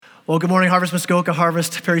Well, good morning, Harvest Muskoka,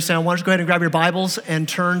 Harvest Perry Sound. Why don't you go ahead and grab your Bibles and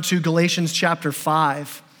turn to Galatians chapter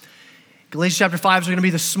 5. Galatians chapter 5 is going to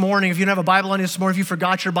be this morning. If you don't have a Bible on you this morning, if you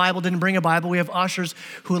forgot your Bible, didn't bring a Bible, we have ushers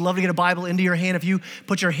who would love to get a Bible into your hand. If you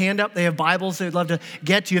put your hand up, they have Bibles they'd love to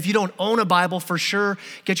get to you. If you don't own a Bible, for sure,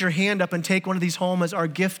 get your hand up and take one of these home as our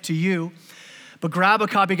gift to you. But grab a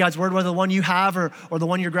copy of God's Word, whether the one you have or the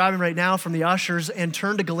one you're grabbing right now from the ushers, and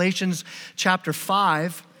turn to Galatians chapter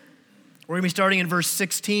 5. We're going to be starting in verse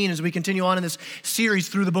 16 as we continue on in this series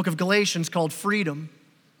through the book of Galatians called Freedom.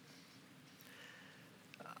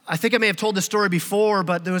 I think I may have told this story before,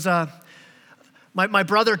 but there was my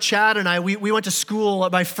brother Chad and I, we went to school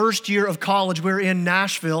my first year of college. We were in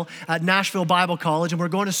Nashville at Nashville Bible College, and we're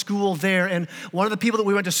going to school there. And one of the people that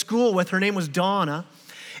we went to school with, her name was Donna.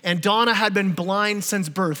 And Donna had been blind since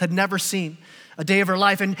birth, had never seen a day of her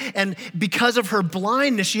life. And because of her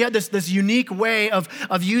blindness, she had this unique way of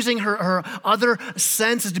using her other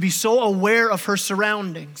senses to be so aware of her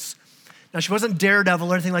surroundings. Now, she wasn't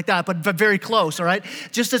Daredevil or anything like that, but very close, all right?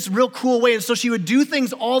 Just this real cool way. And so she would do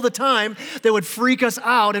things all the time that would freak us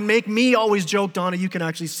out and make me always joke, Donna, you can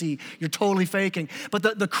actually see. You're totally faking.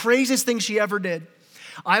 But the craziest thing she ever did,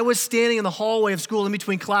 I was standing in the hallway of school in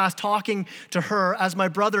between class talking to her as my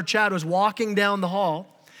brother Chad was walking down the hall.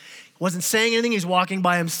 Wasn't saying anything. He was walking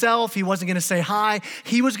by himself. He wasn't going to say hi.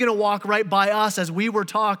 He was going to walk right by us as we were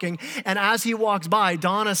talking. And as he walks by,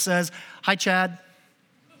 Donna says, "Hi, Chad."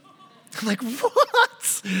 I'm like,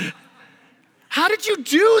 "What? How did you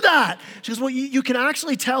do that?" She goes, "Well, you can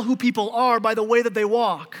actually tell who people are by the way that they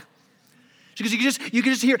walk." She goes, you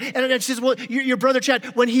can just hear. And she says, "Well, your brother Chad,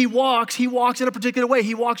 when he walks in a particular way.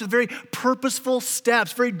 He walks with very purposeful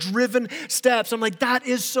steps, very driven steps." I'm like, "That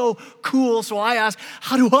is so cool." So I asked,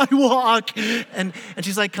 "How do I walk?" And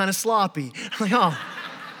she's like, "Kind of sloppy." I'm like, "Oh,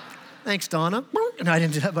 thanks, Donna." No, I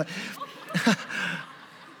didn't do that, but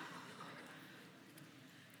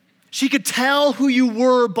she could tell who you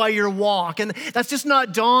were by your walk. And that's just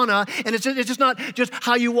not Donna, and it's just not just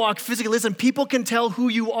how you walk physically. Listen, people can tell who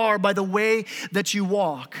you are by the way that you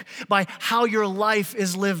walk, by how your life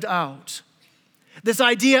is lived out. This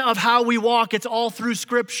idea of how we walk, it's all through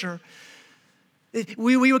Scripture.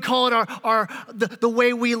 We would call it the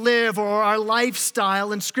way we live or our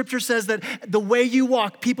lifestyle, and Scripture says that the way you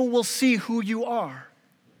walk, people will see who you are.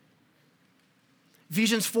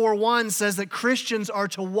 Ephesians 4:1 says that Christians are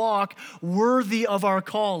to walk worthy of our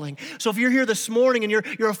calling. So if you're here this morning and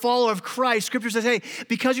you're a follower of Christ, Scripture says, hey,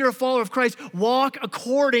 because you're a follower of Christ, walk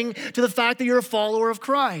according to the fact that you're a follower of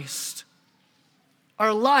Christ.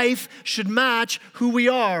 Our life should match who we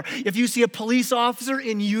are. If you see a police officer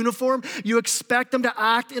in uniform, you expect them to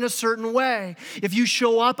act in a certain way. If you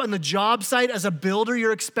show up on the job site as a builder,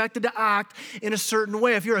 you're expected to act in a certain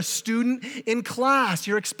way. If you're a student in class,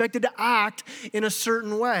 you're expected to act in a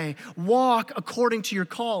certain way. Walk according to your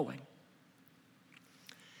calling.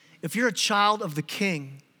 If you're a child of the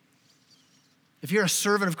King, if you're a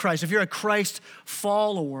servant of Christ, if you're a Christ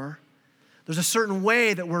follower, there's a certain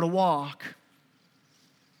way that we're to walk.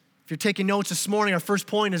 If you're taking notes this morning, our first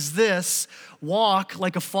point is this: walk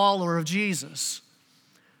like a follower of Jesus.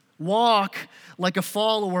 Walk like a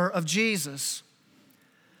follower of Jesus.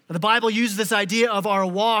 Now, the Bible uses this idea of our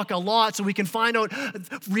walk a lot so we can find out,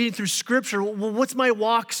 reading through Scripture, well, what's my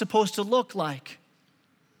walk supposed to look like?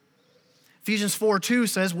 Ephesians 4:2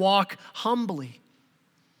 says, walk humbly.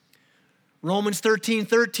 Romans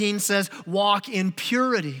 13:13 says, walk in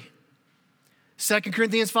purity. 2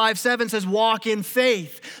 Corinthians 5:7 says, walk in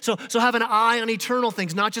faith. So have an eye on eternal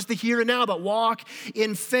things, not just the here and now, but walk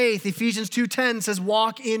in faith. Ephesians 2:10 says,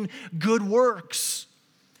 walk in good works.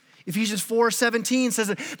 Ephesians 4:17 says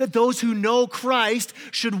that those who know Christ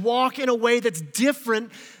should walk in a way that's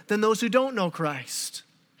different than those who don't know Christ.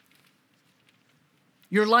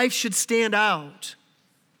 Your life should stand out.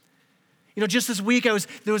 You know, just this week, there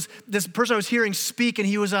was this person I was hearing speak, and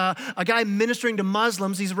he was a guy ministering to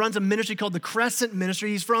Muslims. He runs a ministry called the Crescent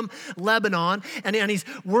Ministry. He's from Lebanon, and he's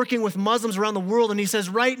working with Muslims around the world. And he says,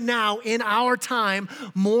 right now, in our time,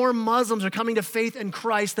 more Muslims are coming to faith in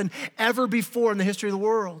Christ than ever before in the history of the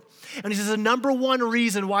world. And he says the number one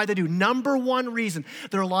reason why they do, number one reason,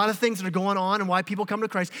 there are a lot of things that are going on and why people come to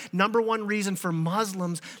Christ. Number one reason for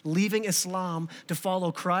Muslims leaving Islam to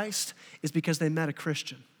follow Christ is because they met a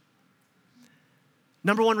Christian.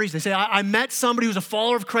 Number one reason, they say, I met somebody who's a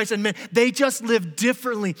follower of Christ, and man, they just lived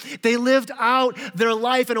differently. They lived out their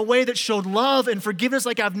life in a way that showed love and forgiveness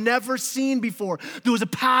like I've never seen before. There was a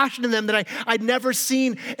passion in them that I'd never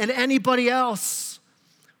seen in anybody else.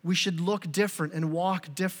 We should look different and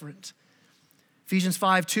walk different. Ephesians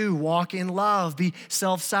 5:2, walk in love, be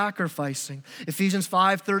self-sacrificing. Ephesians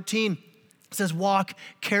 5:13, It says walk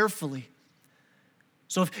carefully.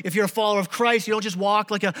 So if you're a follower of Christ, you don't just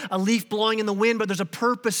walk like a leaf blowing in the wind, but there's a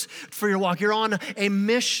purpose for your walk. You're on a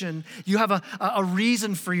mission. You have a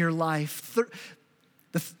reason for your life.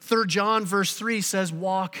 The 3 John verse 3 says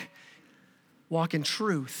walk in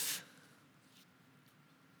truth.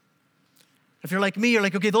 If you're like me, you're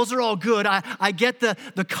like, okay, those are all good. I get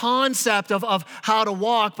the concept of how to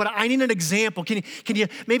walk, but I need an example. Can you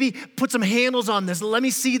maybe put some handles on this? Let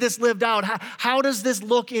me see this lived out. How does this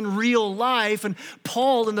look in real life? And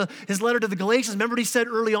Paul, in his letter to the Galatians, remember what he said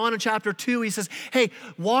early on in chapter 2? He says, hey,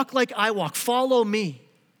 walk like I walk. Follow me.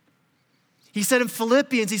 He said in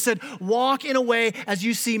Philippians, he said, walk in a way as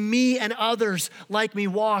you see me and others like me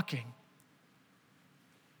walking.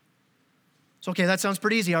 So, okay, that sounds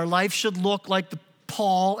pretty easy. Our life should look like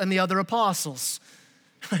Paul and the other apostles.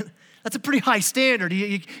 That's a pretty high standard.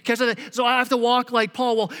 You catch that? So I have to walk like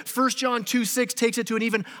Paul. Well, 1 John 2:6 takes it to an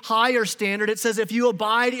even higher standard. It says, if you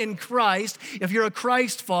abide in Christ, if you're a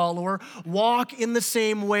Christ follower, walk in the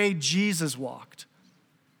same way Jesus walked.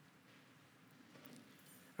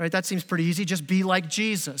 All right, that seems pretty easy. Just be like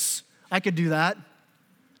Jesus. I could do that.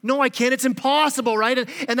 No, I can't. It's impossible, right?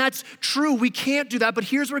 And that's true. We can't do that. But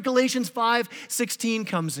here's where Galatians 5:16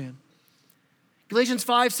 comes in. Galatians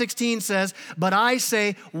 5:16 says, but I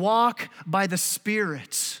say, walk by the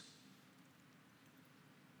Spirit.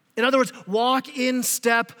 In other words, walk in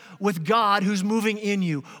step with God who's moving in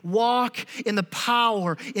you. Walk in the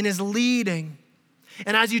power, in his leading.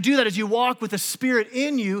 And as you do that, as you walk with the Spirit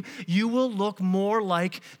in you, you will look more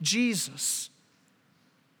like Jesus.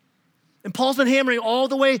 And Paul's been hammering all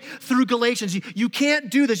the way through Galatians. You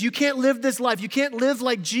can't do this. You can't live this life. You can't live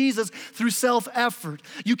like Jesus through self-effort.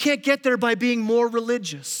 You can't get there by being more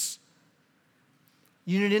religious.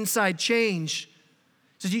 You need an inside change.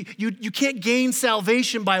 So you can't gain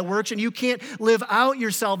salvation by works, and you can't live out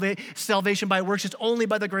your salvation by works. It's only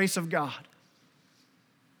by the grace of God.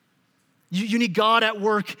 You need God at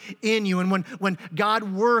work in you. And when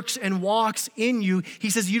God works and walks in you, he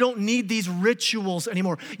says you don't need these rituals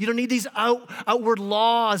anymore. You don't need these outward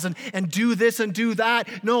laws and do this and do that.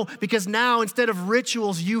 No, because now instead of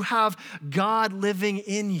rituals, you have God living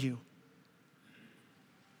in you.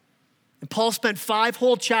 And Paul spent 5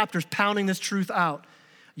 whole chapters pounding this truth out.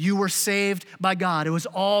 You were saved by God. It was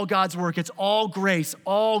all God's work. It's all grace,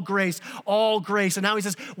 all grace, all grace. And now he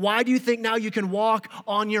says, why do you think now you can walk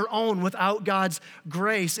on your own without God's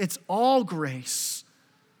grace? It's all grace.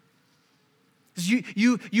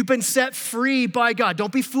 You've been set free by God.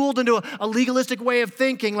 Don't be fooled into a legalistic way of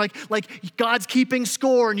thinking like God's keeping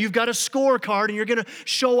score and you've got a scorecard and you're going to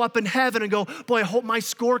show up in heaven and go, boy, I hope my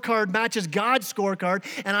scorecard matches God's scorecard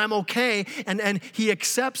and I'm okay and he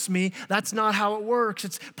accepts me. That's not how it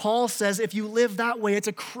works. Paul says if you live that way, it's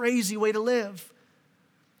a crazy way to live.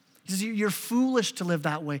 He says you're foolish to live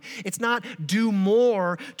that way. It's not do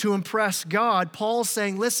more to impress God. Paul's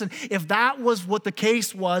saying, listen, if that was what the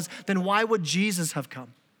case was, then why would Jesus have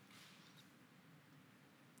come?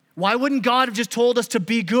 Why wouldn't God have just told us to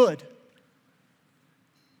be good? I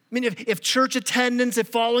mean, if church attendance, if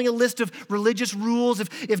following a list of religious rules,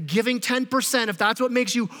 if giving 10%, if that's what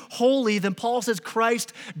makes you holy, then Paul says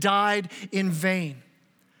Christ died in vain.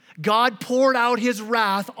 God poured out his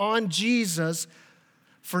wrath on Jesus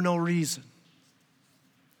for no reason.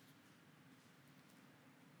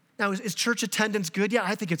 Now, is church attendance good? Yeah,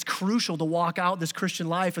 I think it's crucial to walk out this Christian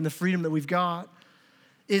life and the freedom that we've got.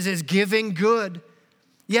 Is giving good?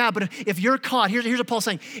 Yeah, but if you're caught, here's what Paul's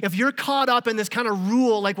saying. If you're caught up in this kind of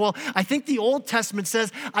rule, like, well, I think the Old Testament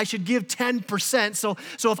says I should give 10%.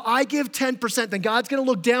 So if I give 10%, then God's going to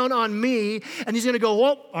look down on me and he's going to go,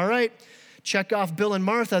 well, all right, check off Bill and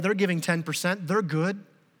Martha. They're giving 10%. They're good.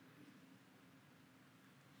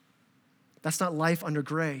 That's not life under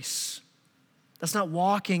grace. That's not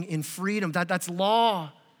walking in freedom. That's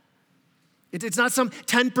law. It's not some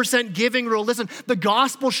 10% giving rule. Listen, the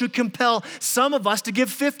gospel should compel some of us to give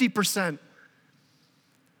 50%,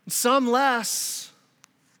 some less.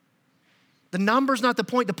 The number's not the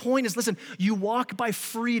point. The point is, listen, you walk by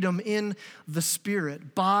freedom in the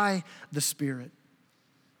Spirit, by the Spirit.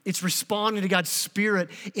 It's responding to God's Spirit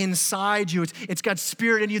inside you. It's God's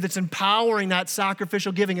Spirit in you that's empowering that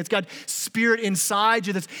sacrificial giving. It's God's Spirit inside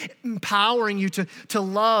you that's empowering you to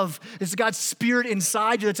love. It's God's Spirit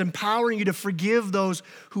inside you that's empowering you to forgive those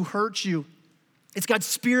who hurt you. It's God's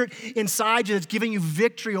Spirit inside you that's giving you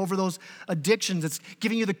victory over those addictions. It's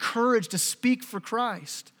giving you the courage to speak for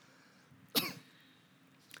Christ.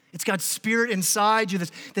 It's God's Spirit inside you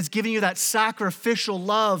that's giving you that sacrificial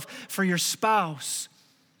love for your spouse.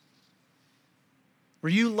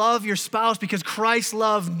 where you love your spouse because Christ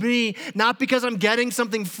loved me, not because I'm getting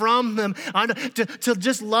something from them. To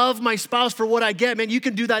just love my spouse for what I get. Man, you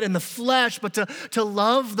can do that in the flesh, but to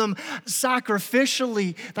love them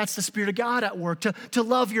sacrificially, that's the Spirit of God at work. To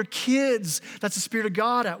love your kids, that's the Spirit of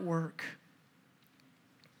God at work.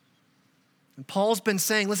 And Paul's been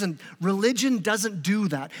saying, listen, religion doesn't do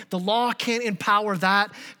that. The law can't empower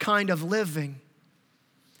that kind of living.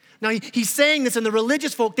 Now, he's saying this, and the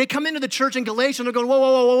religious folk, they come into the church in Galatia, and they're going,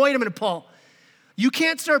 whoa, wait a minute, Paul. You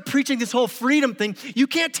can't start preaching this whole freedom thing. You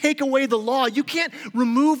can't take away the law. You can't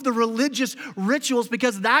remove the religious rituals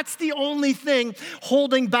because that's the only thing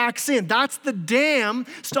holding back sin. That's the dam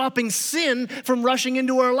stopping sin from rushing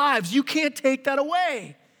into our lives. You can't take that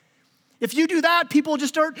away. If you do that, people will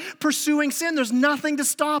just start pursuing sin. There's nothing to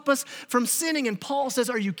stop us from sinning. And Paul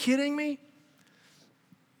says, are you kidding me?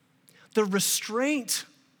 The restraint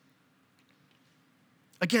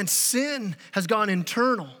against sin has gone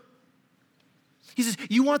internal. He says,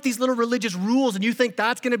 you want these little religious rules and you think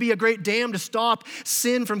that's going to be a great dam to stop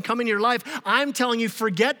sin from coming to your life. I'm telling you,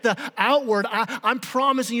 forget the outward. I'm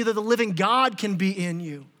promising you that the living God can be in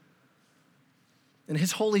you. And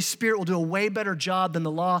his Holy Spirit will do a way better job than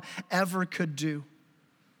the law ever could do.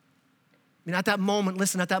 I mean, at that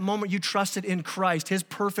moment you trusted in Christ, his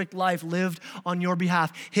perfect life lived on your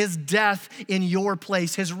behalf, his death in your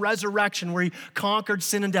place, his resurrection where he conquered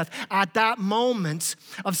sin and death. At that moment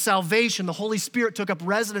of salvation, the Holy Spirit took up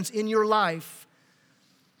residence in your life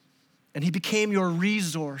and he became your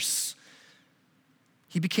resource.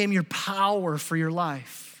 He became your power for your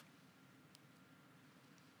life.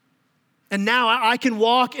 And now I can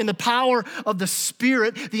walk in the power of the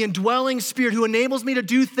Spirit, the indwelling Spirit who enables me to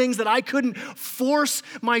do things that I couldn't force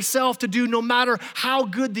myself to do no matter how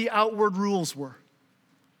good the outward rules were.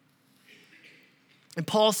 And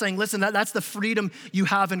Paul's saying, listen, that's the freedom you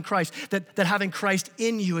have in Christ, that having Christ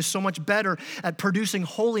in you is so much better at producing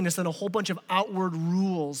holiness than a whole bunch of outward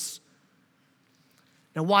rules.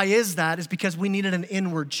 Now, why is that? It's because we needed an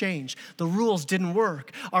inward change. The rules didn't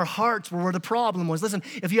work. Our hearts were where the problem was. Listen,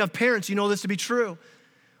 if you have parents, you know this to be true.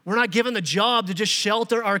 We're not given the job to just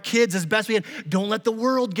shelter our kids as best we can. Don't let the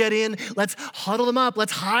world get in. Let's huddle them up.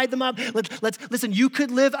 Let's hide them up. Let's listen, you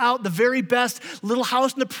could live out the very best little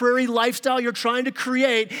house in the prairie lifestyle you're trying to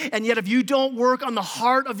create, and yet if you don't work on the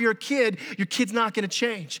heart of your kid's not going to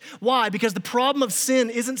change. Why? Because the problem of sin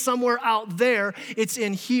isn't somewhere out there. It's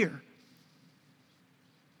in here.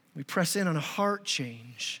 We press in on a heart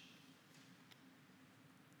change.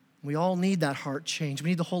 We all need that heart change. We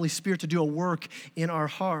need the Holy Spirit to do a work in our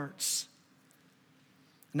hearts.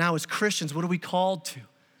 Now, as Christians, what are we called to?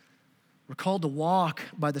 We're called to walk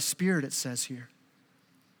by the Spirit, it says here.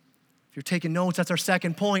 If you're taking notes, that's our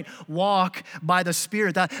second point. Walk by the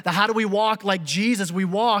Spirit. How do we walk like Jesus? We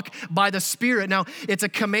walk by the Spirit. Now, it's a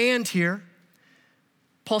command here.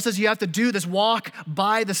 Paul says you have to do this, walk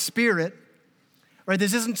by the Spirit. Right?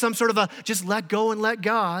 This isn't some sort of a just let go and let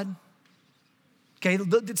God. Okay,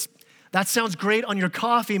 that sounds great on your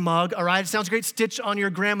coffee mug, all right? It sounds great stitched on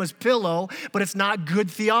your grandma's pillow, but it's not good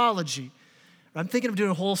theology. I'm thinking of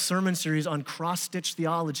doing a whole sermon series on cross-stitch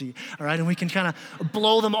theology, all right? And we can kind of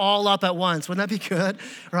blow them all up at once. Wouldn't that be good,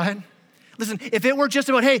 right? Listen, if it were just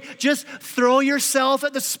about, hey, just throw yourself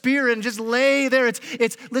at the Spirit and just lay there.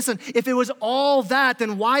 Listen, if it was all that,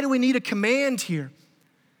 then why do we need a command here?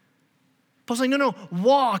 Paul's saying, no,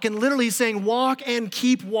 walk. And literally he's saying, walk and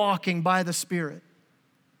keep walking by the Spirit.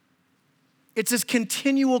 It's this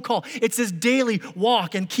continual call. It's this daily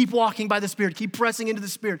walk and keep walking by the Spirit. Keep pressing into the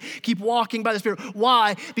Spirit. Keep walking by the Spirit.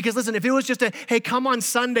 Why? Because listen, if it was just hey, come on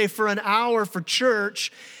Sunday for an hour for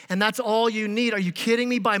church, and that's all you need, are you kidding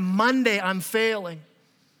me? By Monday, I'm failing.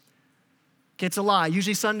 Okay, it's a lie.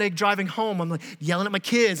 Usually Sunday driving home, I'm like yelling at my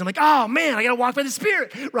kids. I'm like, oh man, I got to walk by the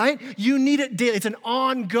Spirit, right? You need it daily. It's an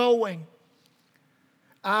ongoing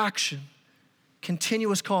action,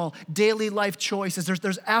 continuous call, daily life choices.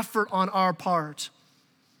 There's effort on our part.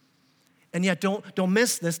 And yet, don't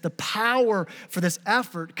miss this. The power for this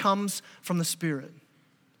effort comes from the Spirit.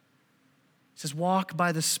 It says, walk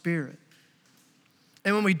by the Spirit.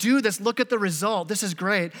 And when we do this, look at the result. This is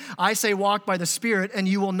great. I say walk by the Spirit, and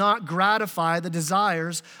you will not gratify the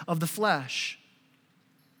desires of the flesh.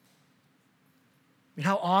 I mean,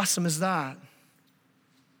 how awesome is that?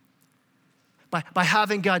 By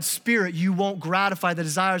having God's Spirit, you won't gratify the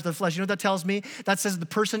desires of the flesh. You know what that tells me? That says the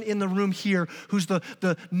person in the room here who's the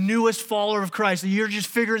newest follower of Christ, you're just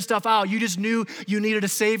figuring stuff out. You just knew you needed a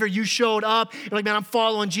Savior. You showed up. You're like, man, I'm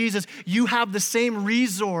following Jesus. You have the same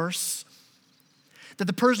resource that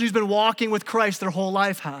the person who's been walking with Christ their whole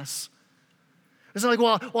life has. It's not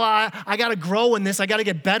like, I got to grow in this. I got to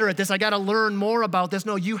get better at this. I got to learn more about this.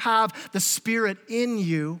 No, you have the Spirit in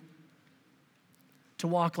you to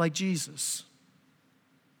walk like Jesus.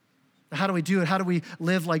 How do we do it? How do we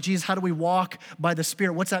live like Jesus? How do we walk by the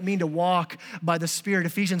Spirit? What's that mean to walk by the Spirit?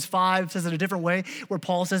 Ephesians 5 says it a different way, where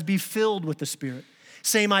Paul says, be filled with the Spirit.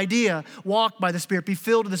 Same idea, walk by the Spirit, be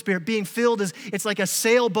filled with the Spirit. Being filled it's like a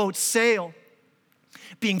sailboat sail,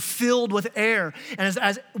 being filled with air. And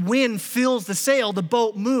as wind fills the sail, the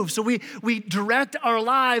boat moves. So we direct our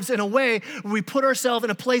lives in a way where we put ourselves in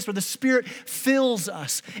a place where the Spirit fills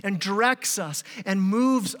us and directs us and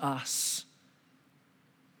moves us.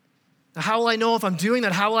 Now, how will I know if I'm doing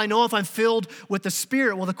that? How will I know if I'm filled with the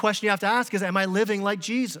Spirit? Well, the question you have to ask is, am I living like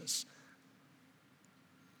Jesus?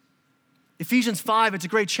 Ephesians 5, it's a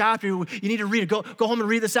great chapter. You need to read it. Go home and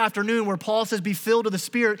read this afternoon, where Paul says, be filled with the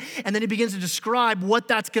Spirit, and then he begins to describe what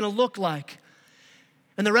that's going to look like.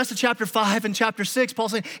 And the rest of chapter 5 and chapter 6,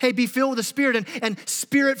 Paul's saying, hey, be filled with the Spirit, and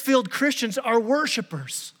Spirit-filled Christians are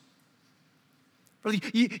worshipers.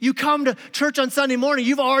 You come to church on Sunday morning,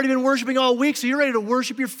 you've already been worshiping all week, so you're ready to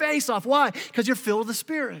worship your face off. Why? Because you're filled with the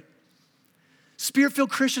Spirit. Spirit-filled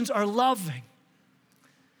Christians are loving.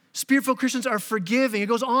 Spirit-filled Christians are forgiving. It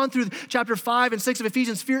goes on through chapter 5 and 6 of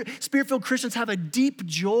Ephesians. Spirit-filled Christians have a deep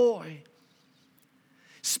joy.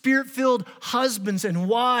 Spirit-filled husbands and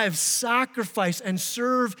wives sacrifice and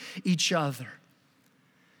serve each other.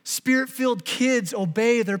 Spirit-filled kids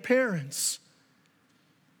obey their parents.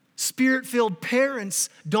 Spirit-filled parents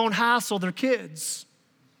don't hassle their kids.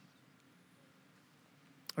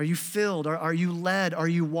 Are you filled? Are you led? Are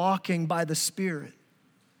you walking by the Spirit?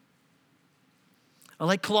 I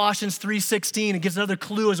like Colossians 3:16. It gives another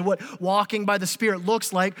clue as to what walking by the Spirit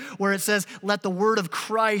looks like, where it says, let the word of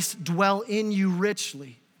Christ dwell in you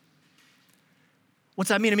richly. What's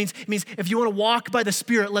that mean? It means if you want to walk by the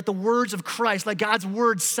Spirit, let the words of Christ, let God's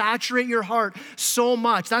word saturate your heart so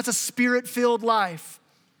much. That's a Spirit-filled life.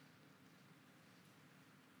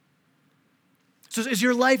 So is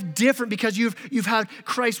your life different because you've had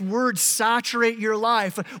Christ's word saturate your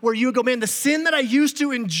life, where you go, man, the sin that I used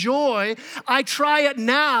to enjoy, I try it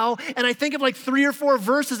now, and I think of like 3 or 4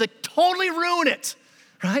 verses that totally ruin it,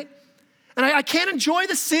 right? And I can't enjoy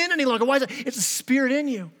the sin any longer. Why is it? It's the Spirit in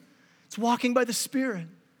you. It's walking by the Spirit.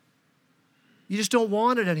 You just don't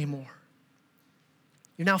want it anymore.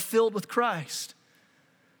 You're now filled with Christ.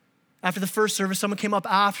 After the first service, someone came up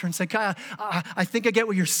after and said, Kai, I think I get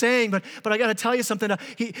what you're saying, but I got to tell you something.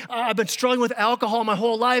 I've been struggling with alcohol my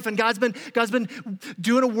whole life, and God's been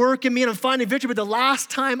doing a work in me, and I'm finding victory. But the last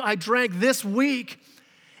time I drank this week,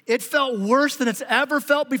 it felt worse than it's ever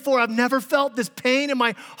felt before. I've never felt this pain in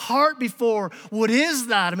my heart before. What is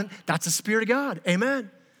that? That's the Spirit of God. Amen.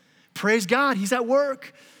 Praise God. He's at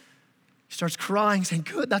work. He starts crying, saying,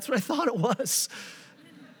 good, that's what I thought it was.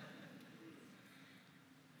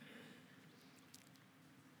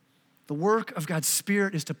 The work of God's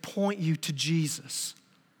Spirit is to point you to Jesus.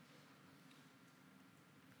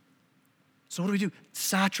 So what do?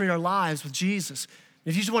 Saturate our lives with Jesus.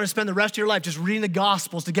 If you just want to spend the rest of your life just reading the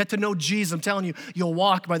Gospels to get to know Jesus, I'm telling you, you'll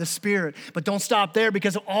walk by the Spirit. But don't stop there,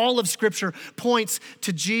 because all of Scripture points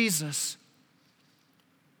to Jesus.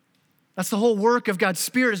 That's the whole work of God's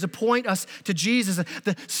Spirit, is to point us to Jesus.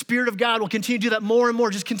 The Spirit of God will continue to do that more and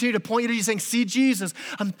more. Just continue to point you to Jesus, saying, see Jesus.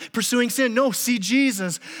 I'm pursuing sin. No, see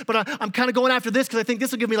Jesus. But I'm kind of going after this because I think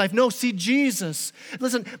this will give me life. No, see Jesus.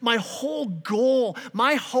 Listen, my whole goal,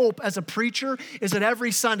 my hope as a preacher is that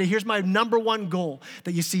every Sunday, here's my number one goal,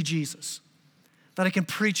 that you see Jesus. That I can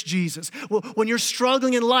preach Jesus. When you're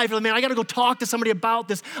struggling in life, man, I got to go talk to somebody about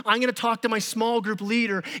this. I'm going to talk to my small group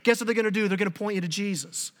leader. Guess what they're going to do? They're going to point you to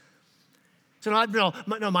Jesus. So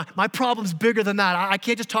my problem's bigger than that. I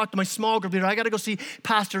can't just talk to my small group leader. I got to go see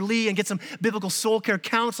Pastor Lee and get some biblical soul care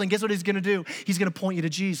counseling. Guess what he's going to do? He's going to point you to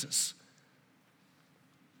Jesus.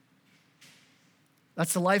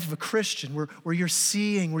 That's the life of a Christian, where you're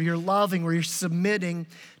seeing, where you're loving, where you're submitting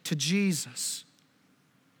to Jesus.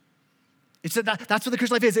 That's what the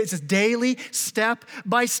Christian life is. It's just daily, step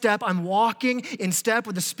by step. I'm walking in step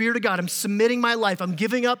with the Spirit of God. I'm submitting my life. I'm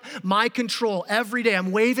giving up my control every day.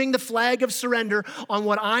 I'm waving the flag of surrender on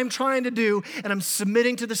what I'm trying to do, and I'm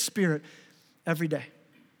submitting to the Spirit every day.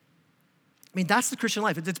 That's the Christian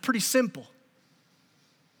life. It's pretty simple,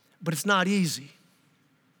 but it's not easy.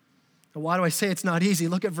 Now, why do I say it's not easy?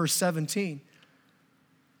 Look at verse 17.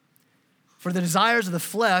 For the desires of the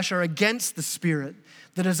flesh are against the Spirit.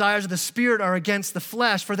 The desires of the Spirit are against the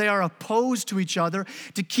flesh, for they are opposed to each other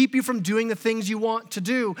to keep you from doing the things you want to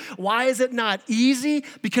do. Why is it not easy?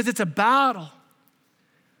 Because it's a battle.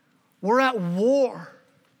 We're at war.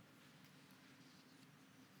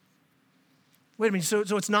 Wait a minute,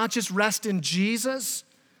 so it's not just rest in Jesus?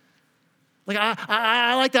 Like,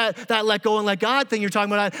 I like that let go and let God thing you're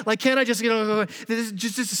talking about. Like, can't I just, this is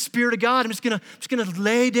just the Spirit of God. I'm just gonna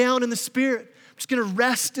lay down in the Spirit. I'm just gonna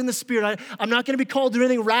rest in the Spirit. I'm not gonna be called to do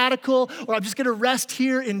anything radical, or I'm just gonna rest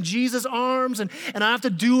here in Jesus' arms, and I don't have to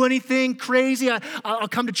do anything crazy. I'll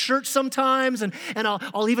come to church sometimes, and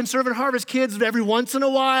I'll even serve at Harvest Kids every once in a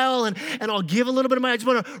while, and I'll give a little bit of I just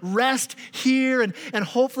wanna rest here, and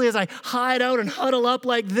hopefully as I hide out and huddle up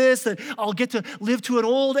like this, that I'll get to live to an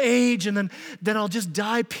old age, and then I'll just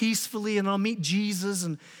die peacefully, and I'll meet Jesus,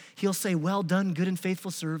 and he'll say, well done, good and faithful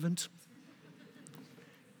servant.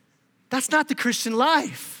 That's not the Christian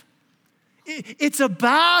life. It's a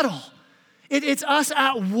battle. It's us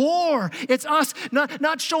at war. It's us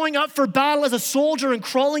not showing up for battle as a soldier and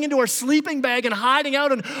crawling into our sleeping bag and hiding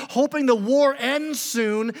out and hoping the war ends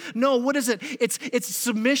soon. No, what is it? It's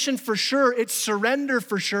submission for sure. It's surrender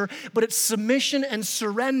for sure, but it's submission and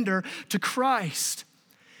surrender to Christ.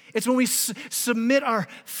 It's when we submit our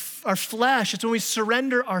flesh. It's when we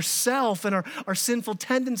surrender ourself and our sinful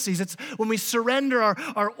tendencies. It's when we surrender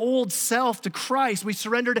our old self to Christ. We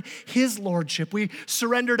surrender to his lordship. We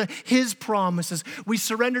surrender to his promises. We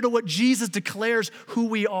surrender to what Jesus declares who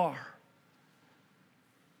we are.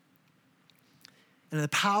 And in the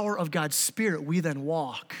power of God's Spirit, we then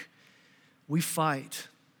walk. We fight.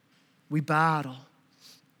 We battle.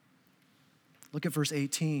 Look at verse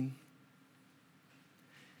 18.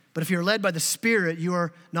 But if you're led by the Spirit, you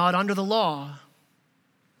are not under the law.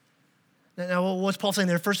 Now, what's Paul saying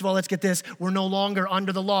there? First of all, let's get this. We're no longer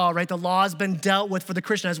under the law, right? The law has been dealt with for the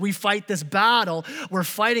Christian. As we fight this battle, we're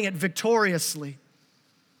fighting it victoriously.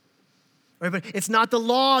 Right? But it's not the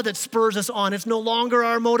law that spurs us on. It's no longer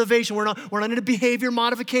our motivation. We're not into behavior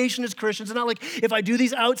modification as Christians. It's not like if I do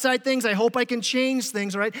these outside things, I hope I can change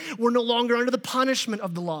things, right? We're no longer under the punishment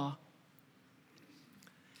of the law.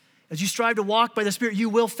 As you strive to walk by the Spirit, you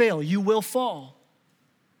will fail, you will fall.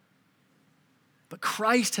 But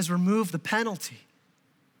Christ has removed the penalty.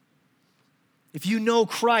 If you know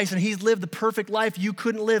Christ and he's lived the perfect life you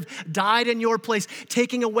couldn't live, died in your place,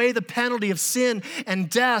 taking away the penalty of sin and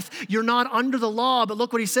death, you're not under the law, but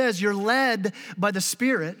look what he says, you're led by the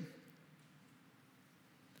Spirit.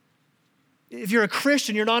 If you're a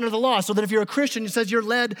Christian, you're not under the law. So that if you're a Christian, it says you're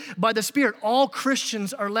led by the Spirit. All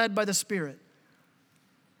Christians are led by the Spirit.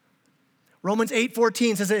 Romans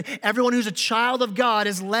 8:14 says that everyone who's a child of God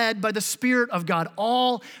is led by the Spirit of God.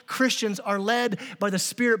 All Christians are led by the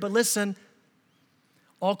Spirit. But listen,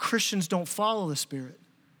 all Christians don't follow the Spirit.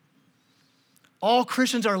 All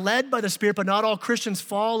Christians are led by the Spirit, but not all Christians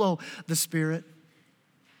follow the Spirit.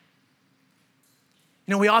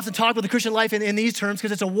 You know, we often talk about the Christian life in these terms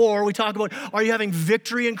because it's a war. We talk about, are you having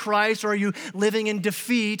victory in Christ or are you living in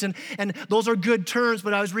defeat? And those are good terms,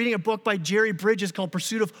 but I was reading a book by Jerry Bridges called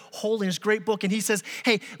Pursuit of Holiness, great book, and he says,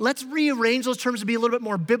 hey, let's rearrange those terms to be a little bit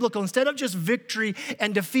more biblical. Instead of just victory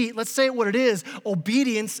and defeat, let's say it what it is,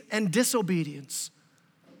 obedience and disobedience.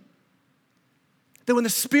 That when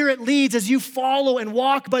the Spirit leads, as you follow and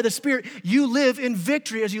walk by the Spirit, you live in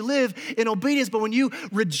victory as you live in obedience. But when you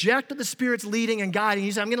reject the Spirit's leading and guiding,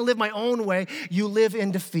 you say, I'm going to live my own way, you live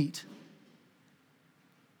in defeat.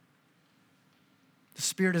 The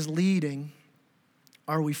Spirit is leading.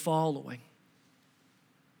 Are we following?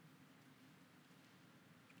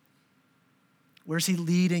 Where's he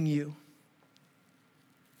leading you?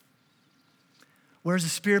 Where's the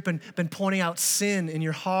Spirit been pointing out sin in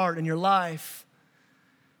your heart, in your life?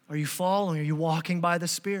 Are you following? Are you walking by the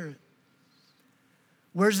Spirit?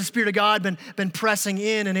 Where's the Spirit of God been pressing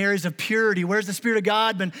in areas of purity? Where's the Spirit of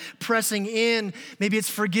God been pressing in? Maybe it's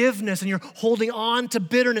forgiveness and you're holding on to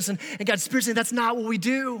bitterness and God's Spirit saying that's not what we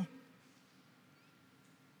do.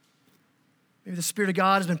 Maybe the Spirit of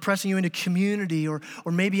God has been pressing you into community or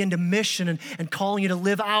maybe into mission and calling you to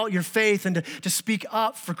live out your faith and to speak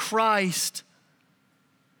up for Christ.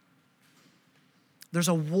 There's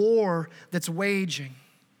a war that's waging.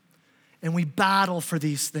 And we battle for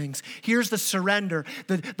these things. Here's the surrender.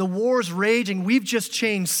 The war's raging. We've just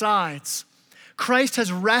changed sides. Christ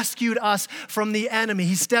has rescued us from the enemy.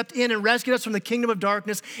 He stepped in and rescued us from the kingdom of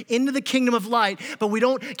darkness into the kingdom of light. But we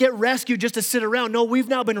don't get rescued just to sit around. No, we've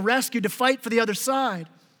now been rescued to fight for the other side.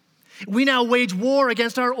 We now wage war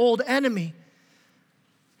against our old enemy.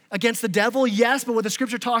 Against the devil, yes, but what the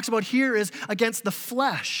scripture talks about here is against the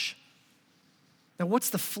flesh. Now,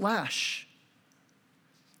 what's the flesh?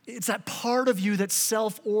 It's that part of you that's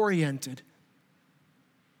self-oriented.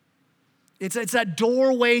 It's that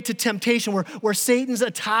doorway to temptation where Satan's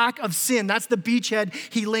attack of sin, that's the beachhead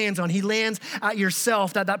he lands on. He lands at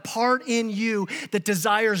yourself, that part in you that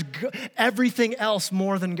desires everything else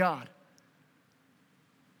more than God.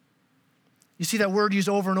 You see that word used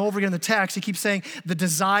over and over again in the text. He keeps saying the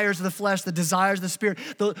desires of the flesh, the desires of the spirit.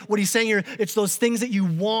 What he's saying here, it's those things that you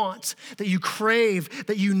want, that you crave,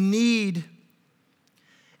 that you need.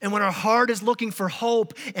 And when our heart is looking for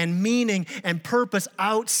hope and meaning and purpose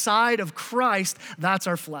outside of Christ, that's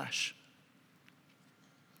our flesh.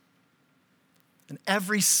 And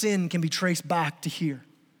every sin can be traced back to here.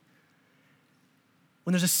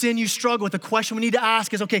 When there's a sin you struggle with, the question we need to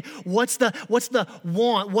ask is, okay, what's the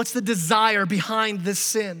want? What's the desire behind this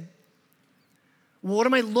sin? What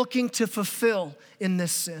am I looking to fulfill in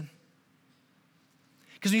this sin?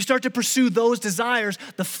 Because when you start to pursue those desires,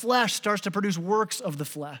 the flesh starts to produce works of the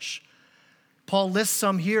flesh. Paul lists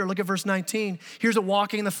some here. Look at verse 19. Here's what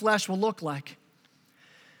walking in the flesh will look like.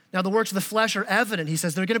 Now, the works of the flesh are evident. He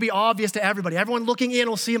says they're going to be obvious to everybody. Everyone looking in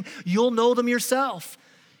will see them. You'll know them yourself.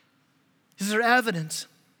 These are evident.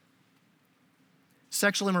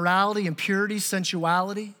 Sexual immorality, impurity,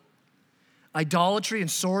 sensuality, idolatry and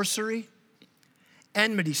sorcery,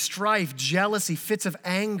 enmity, strife, jealousy, fits of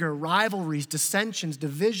anger, rivalries, dissensions,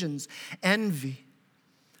 divisions, envy,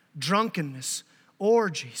 drunkenness,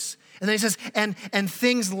 orgies. And then he says, and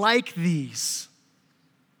things like these.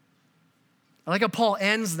 I like how Paul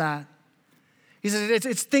ends that. He says,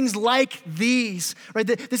 it's things like these, right?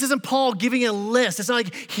 This isn't Paul giving a list. It's not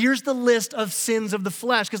like, here's the list of sins of the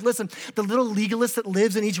flesh. Because listen, the little legalist that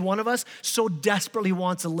lives in each one of us so desperately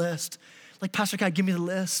wants a list. Like, Pastor Kai, give me the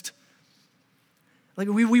list. Like,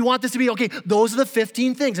 we want this to be, okay, those are the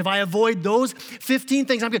 15 things. If I avoid those 15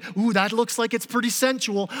 things, I'm good. Ooh, that looks like it's pretty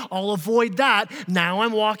sensual. I'll avoid that. Now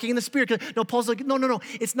I'm walking in the Spirit. No, Paul's like, no.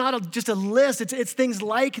 It's not just a list. It's things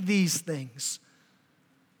like these things.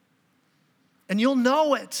 And you'll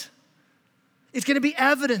know it. It's going to be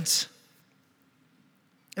evident.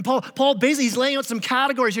 And Paul basically, he's laying out some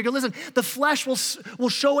categories here. Listen, the flesh will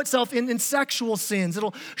show itself in sexual sins.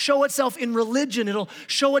 It'll show itself in religion. It'll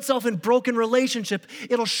show itself in broken relationship.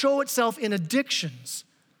 It'll show itself in addictions.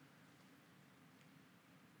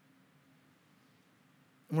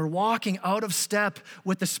 And we're walking out of step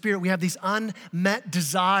with the Spirit. We have these unmet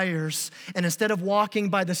desires. And instead of walking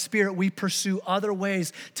by the Spirit, we pursue other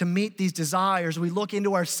ways to meet these desires. We look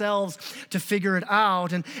into ourselves to figure it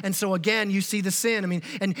out. And so again, you see the sin.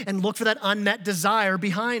 And look for that unmet desire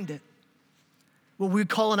behind it. What we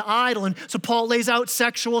call an idol. And so Paul lays out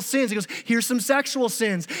sexual sins. He goes, here's some sexual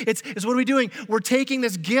sins. It's what are we doing? We're taking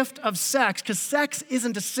this gift of sex, because sex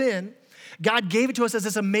isn't a sin. God gave it to us as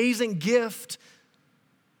this amazing gift,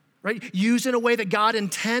 right? Used in a way that God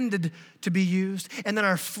intended to be used. And then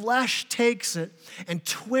our flesh takes it and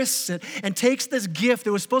twists it and takes this gift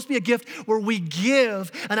that was supposed to be a gift where we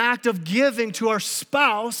give an act of giving to our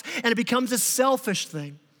spouse, and it becomes a selfish thing.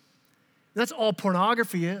 And that's all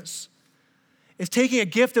pornography is. It's taking a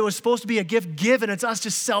gift that was supposed to be a gift given. It's us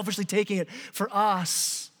just selfishly taking it for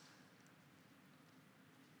us.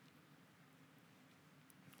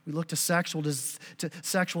 We look to sexual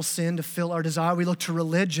sin to fill our desire. We look to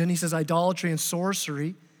religion. He says idolatry and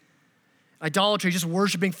sorcery. Idolatry, just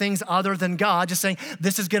worshiping things other than God, just saying,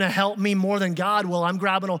 this is going to help me more than God will. I'm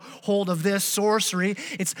grabbing a hold of this. Sorcery,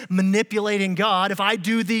 it's manipulating God. If I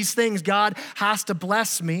do these things, God has to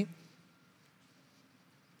bless me.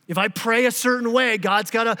 If I pray a certain way,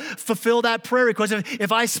 God's got to fulfill that prayer request.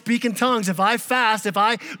 If I speak in tongues, if I fast, if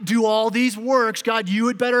I do all these works, God, you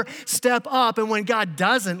had better step up. And when God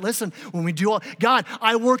doesn't, listen, when we do all, God,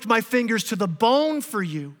 I worked my fingers to the bone for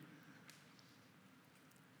you.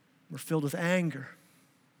 We're filled with anger.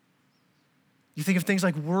 You think of things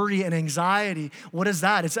like worry and anxiety. What is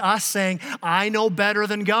that? It's us saying, I know better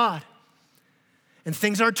than God. And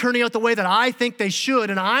things aren't turning out the way that I think they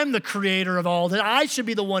should, and I'm the creator of all that. I should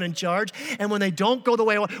be the one in charge. And when they don't go the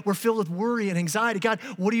way I want, we're filled with worry and anxiety. God,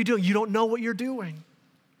 what are you doing? You don't know what you're doing.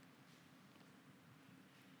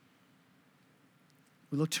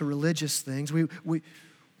 We look to religious things. The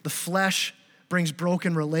flesh brings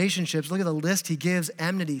broken relationships. Look at the list he gives: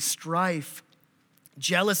 enmity, strife,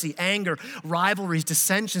 jealousy, anger, rivalries,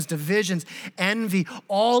 dissensions, divisions, envy.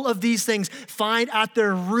 All of these things find at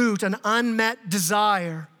their root an unmet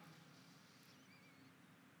desire.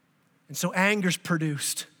 And so anger's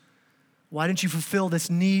produced. Why didn't you fulfill this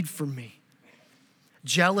need for me?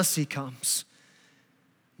 Jealousy comes.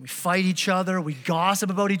 We fight each other. We gossip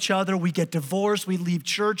about each other. We get divorced. We leave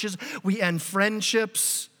churches. We end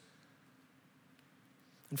friendships.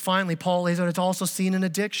 And finally, Paul lays out it's also seen in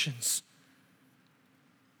addictions.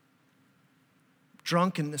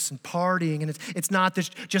 drunkenness and partying. And it's not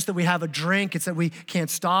just that we have a drink, it's that we can't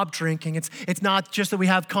stop drinking. It's not just that we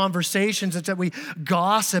have conversations, it's that we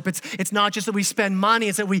gossip. It's not just that we spend money,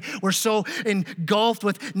 it's that we're so engulfed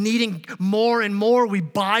with needing more and more, we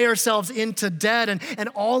buy ourselves into debt. And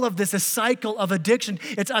all of this, a cycle of addiction.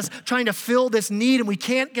 It's us trying to fill this need, and we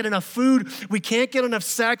can't get enough food, we can't get enough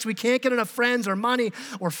sex, we can't get enough friends or money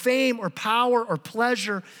or fame or power or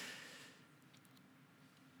pleasure.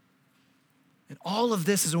 And all of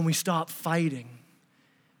this is when we stop fighting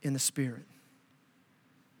in the Spirit.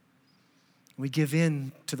 We give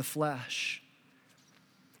in to the flesh.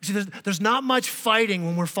 You see, there's not much fighting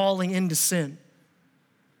when we're falling into sin.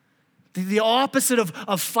 The opposite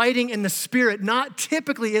of fighting in the Spirit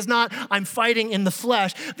is not I'm fighting in the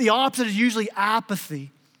flesh. The opposite is usually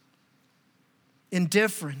apathy,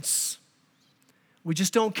 indifference. We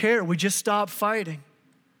just don't care. We just stop fighting.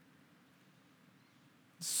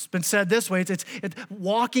 It's been said this way, it's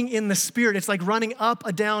walking in the Spirit. It's like running up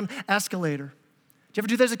a down escalator. Did you ever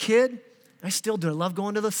do that as a kid? I still do. I love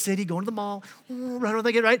going to the city, going to the mall, run when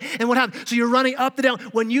they get right. And what happens? So you're running up and down.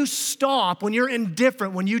 When you stop, when you're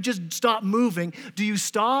indifferent, when you just stop moving, do you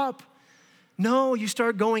stop? No, you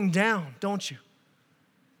start going down, don't you?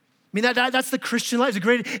 I mean, that's the Christian life. It's a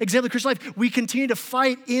great example of Christian life. We continue to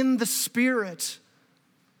fight in the Spirit.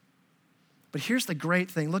 But here's the great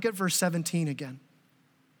thing. Look at verse 17 again.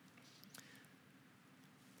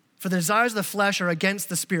 For the desires of the flesh are against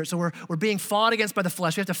the Spirit. So we're being fought against by the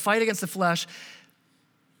flesh. We have to fight against the flesh.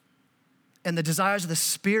 And the desires of the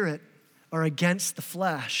Spirit are against the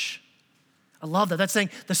flesh. I love that. That's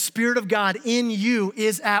saying the Spirit of God in you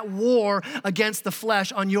is at war against the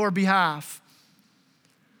flesh on your behalf.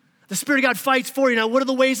 The Spirit of God fights for you. Now, what are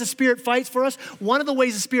the ways the Spirit fights for us? One of the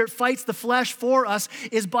ways the Spirit fights the flesh for us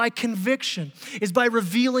is by conviction, is by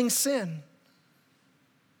revealing sin.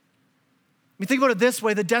 I mean, think about it this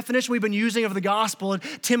way. The definition we've been using of the gospel, and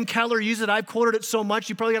Tim Keller used it. I've quoted it so much,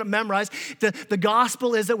 you probably got it memorized. The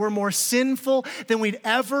gospel is that we're more sinful than we'd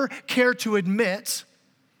ever care to admit,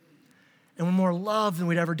 and we're more loved than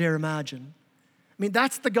we'd ever dare imagine. I mean,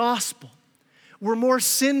 that's the gospel. We're more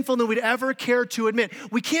sinful than we'd ever care to admit.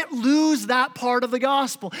 We can't lose that part of the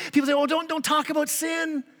gospel. People say, oh, don't talk about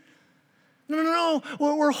sin. No.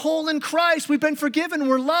 We're whole in Christ. We've been forgiven.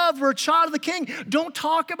 We're loved. We're a child of the King. Don't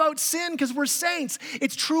talk about sin because we're saints.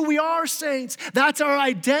 It's true we are saints. That's our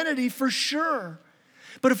identity for sure.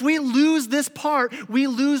 But if we lose this part, we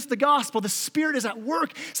lose the gospel. The Spirit is at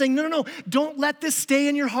work saying, no. Don't let this stay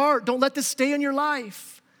in your heart. Don't let this stay in your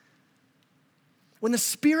life. When the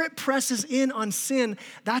Spirit presses in on sin,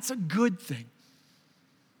 that's a good thing.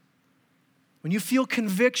 When you feel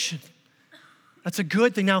conviction, that's a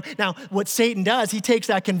good thing. Now, what Satan does, he takes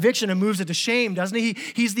that conviction and moves it to shame, doesn't he?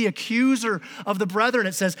 He's the accuser of the brethren,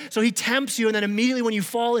 it says. So he tempts you, and then immediately when you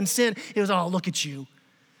fall in sin, he goes, oh, look at you.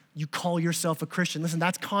 You call yourself a Christian. Listen,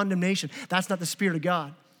 that's condemnation. That's not the Spirit of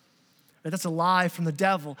God. That's a lie from the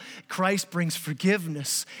devil. Christ brings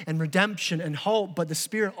forgiveness and redemption and hope, but the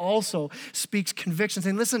Spirit also speaks conviction,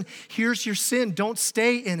 saying, listen, here's your sin. Don't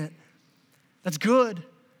stay in it. That's good.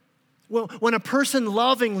 Well, when a person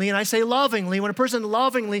lovingly, and I say lovingly, when a person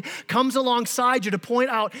lovingly comes alongside you to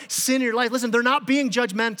point out sin in your life, listen, they're not being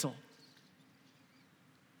judgmental.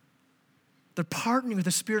 They're partnering with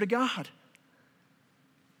the Spirit of God.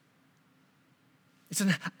 It's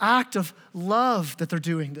an act of love that they're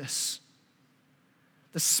doing this.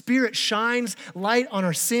 The Spirit shines light on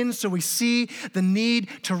our sins so we see the need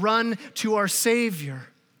to run to our Savior.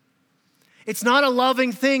 It's not a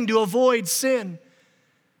loving thing to avoid sin.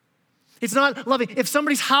 It's not loving. If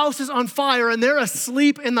somebody's house is on fire and they're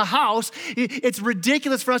asleep in the house, it's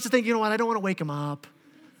ridiculous for us to think, you know what, I don't want to wake them up.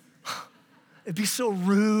 It'd be so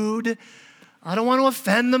rude. I don't want to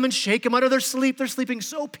offend them and shake them out of their sleep. They're sleeping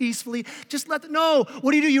so peacefully. Just let them know.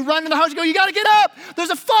 What do? You run in the house, you go, you got to get up.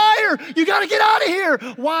 There's a fire. You got to get out of here.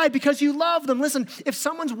 Why? Because you love them. Listen, if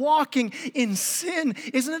someone's walking in sin,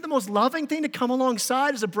 isn't it the most loving thing to come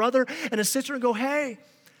alongside as a brother and a sister and go, hey,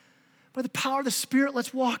 by the power of the Spirit,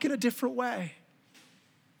 let's walk in a different way.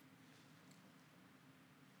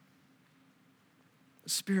 The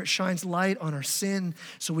Spirit shines light on our sin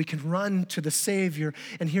so we can run to the Savior.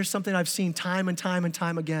 And here's something I've seen time and time and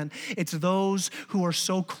time again. It's those who are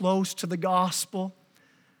so close to the gospel,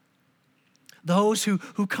 those who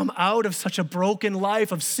come out of such a broken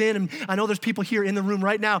life of sin. And I know there's people here in the room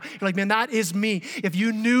right now. You're like, man, that is me. If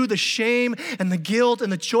you knew the shame and the guilt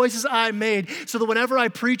and the choices I made, so that whenever I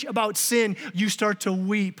preach about sin, you start to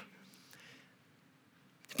weep.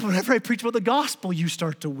 Whenever I preach about the gospel, you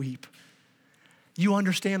start to weep. You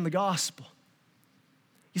understand the gospel.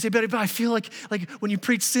 You say, but I feel like when you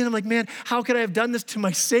preach sin, I'm like, man, how could I have done this to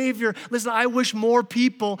my Savior? Listen, I wish more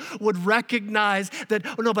people would recognize that,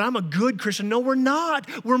 oh no, but I'm a good Christian. No, we're not.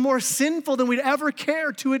 We're more sinful than we'd ever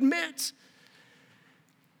care to admit.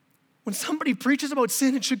 When somebody preaches about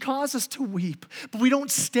sin, it should cause us to weep. But we don't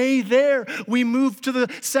stay there. We move to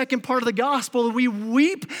the second part of the gospel, and we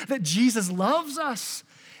weep that Jesus loves us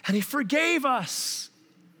and he forgave us.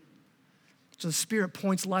 So the Spirit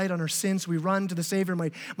points light on our sins. We run to the Savior.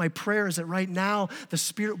 My prayer is that right now, the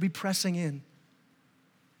Spirit will be pressing in.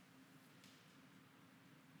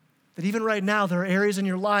 That even right now, there are areas in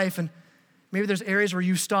your life, and maybe there's areas where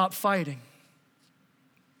you stop fighting.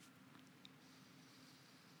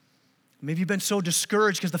 Maybe you've been so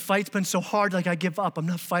discouraged because the fight's been so hard, like I give up. I'm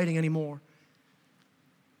not fighting anymore.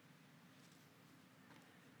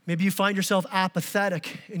 Maybe you find yourself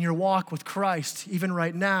apathetic in your walk with Christ, even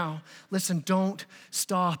right now. Listen, don't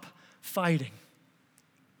stop fighting.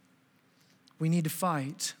 We need to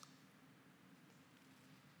fight.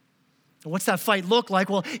 And what's that fight look like?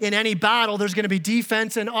 Well, in any battle, there's going to be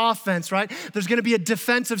defense and offense, right? There's going to be a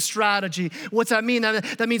defensive strategy. What's that mean?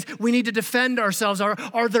 That means we need to defend ourselves.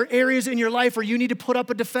 Are there areas in your life where you need to put up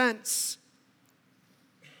a defense?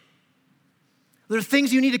 There are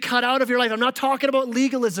things you need to cut out of your life. I'm not talking about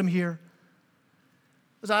legalism here.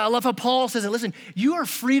 I love how Paul says it. Listen, you are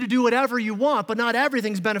free to do whatever you want, but not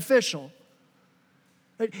everything's beneficial.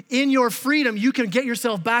 In your freedom, you can get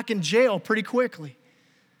yourself back in jail pretty quickly.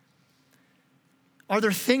 Are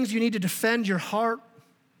there things you need to defend your heart?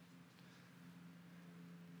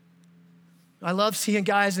 I love seeing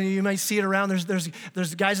guys, and you might see it around,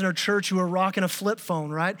 there's guys in our church who are rocking a flip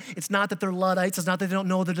phone, right? It's not that they're Luddites. It's not that they don't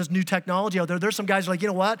know that there's new technology out there. There's some guys who are like, you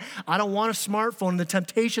know what? I don't want a smartphone and the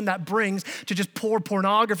temptation that brings to just pour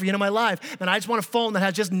pornography into my life. And I just want a phone that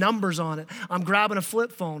has just numbers on it. I'm grabbing a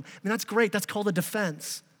flip phone. I mean, that's great. That's called a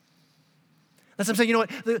defense. That's what I'm saying, you know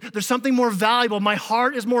what? There's something more valuable. My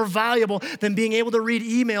heart is more valuable than being able to read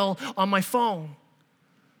email on my phone.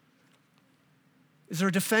 Is there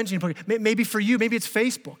a defense? Maybe for you, maybe it's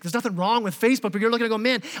Facebook. There's nothing wrong with Facebook, but you're looking and go,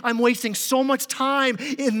 man, I'm wasting so much time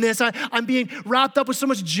in this. I'm being wrapped up with so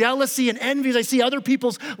much jealousy and envy as I see other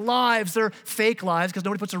people's lives. They're fake lives because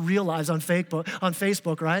nobody puts their real lives on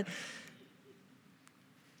Facebook, right?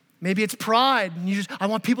 Maybe it's pride. And I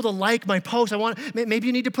want people to like my post. Maybe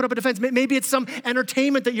you need to put up a defense. Maybe it's some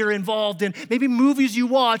entertainment that you're involved in. Maybe movies you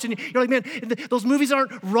watch. And you're like, man, those movies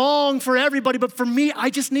aren't wrong for everybody, but for me,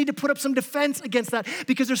 I just need to put up some defense against that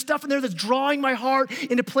because there's stuff in there that's drawing my heart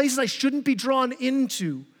into places I shouldn't be drawn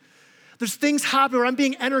into. There's things happening where I'm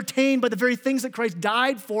being entertained by the very things that Christ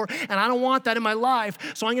died for, and I don't want that in my life,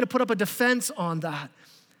 so I'm going to put up a defense on that.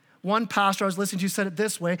 One pastor I was listening to said it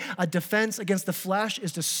this way: a defense against the flesh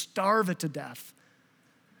is to starve it to death.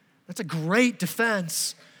 That's a great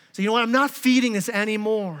defense. So you know what? I'm not feeding this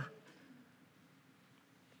anymore.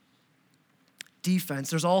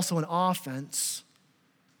 Defense. There's also an offense.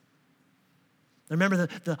 Remember,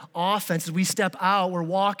 the offense is we step out, we're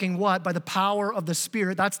walking what? By the power of the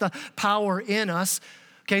Spirit. That's the power in us.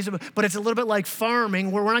 Okay, but it's a little bit like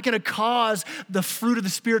farming where we're not going to cause the fruit of the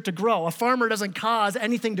Spirit to grow. A farmer doesn't cause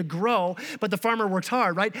anything to grow, but the farmer works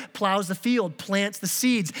hard, right? Plows the field, plants the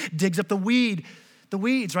seeds, digs up the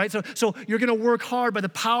weeds, right? So you're going to work hard by the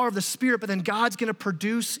power of the Spirit, but then God's going to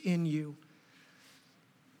produce in you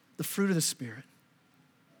the fruit of the Spirit.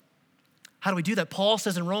 How do we do that? Paul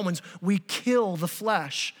says in Romans, we kill the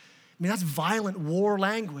flesh. I mean, that's violent war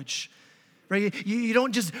language. Right? You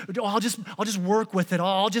don't just, I'll just work with it.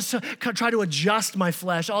 I'll just try to adjust my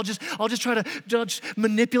flesh. I'll just try to just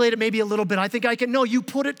manipulate it maybe a little bit. I think I can. No, you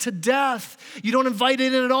put it to death. You don't invite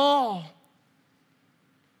it in at all.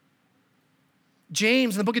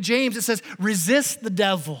 James, in the book of James, it says, resist the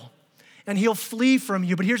devil and he'll flee from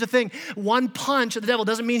you. But here's the thing. One punch at the devil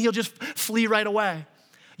doesn't mean he'll just flee right away.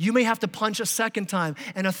 You may have to punch a second time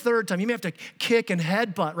and a third time. You may have to kick and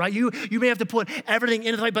headbutt, right? You may have to put everything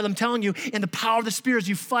into the fight, but I'm telling you, in the power of the Spirit, as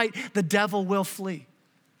you fight, the devil will flee.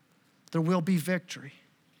 There will be victory.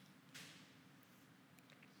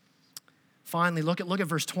 Finally, look at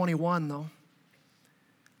verse 21, though,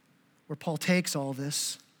 where Paul takes all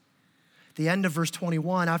this. The end of verse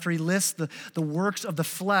 21, after he lists the works of the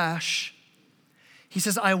flesh, he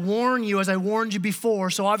says, I warn you as I warned you before.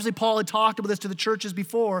 So obviously Paul had talked about this to the churches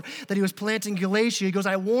before that he was planting Galatia. He goes,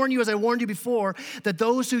 I warn you as I warned you before that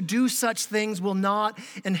those who do such things will not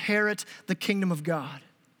inherit the kingdom of God.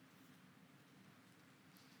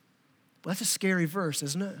 Well, that's a scary verse,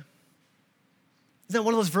 isn't it? Isn't that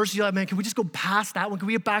one of those verses you're like, man, can we just go past that one? Can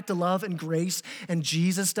we get back to love and grace and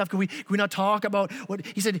Jesus stuff? Can we not talk about what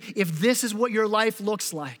he said, if this is what your life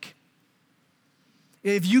looks like,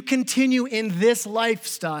 If you continue in this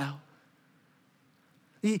lifestyle,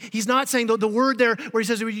 he's not saying the word there where he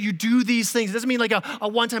says you do these things. It doesn't mean like a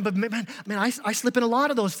one time, but man, I slip in a lot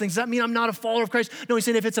of those things. Does that mean I'm not a follower of Christ? No, he's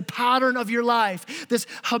saying if it's a pattern of your life, this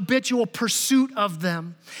habitual pursuit of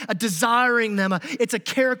them, a desiring them, it's a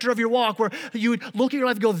character of your walk where you would look at your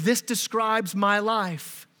life and go, this describes my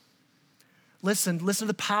life. Listen to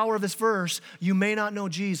the power of this verse. You may not know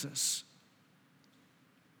Jesus.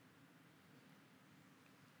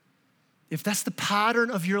 If that's the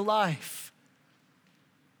pattern of your life,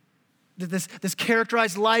 this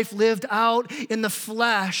characterized life lived out in the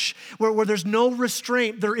flesh where there's no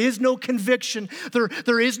restraint, there is no conviction,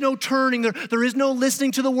 there is no turning, there is no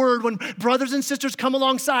listening to the word. When brothers and sisters come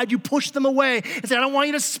alongside, you push them away and say, I don't want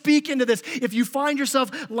you to speak into this. If you find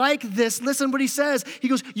yourself like this, listen what he says. He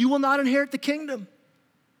goes, you will not inherit the kingdom.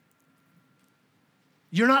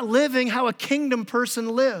 You're not living how a kingdom person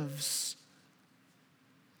lives.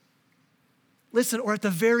 Listen, or at the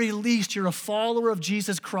very least, you're a follower of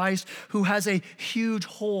Jesus Christ who has a huge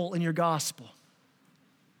hole in your gospel.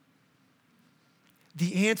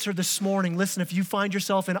 The answer this morning, listen, if you find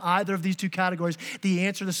yourself in either of these two categories, the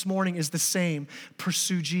answer this morning is the same.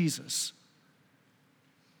 Pursue Jesus.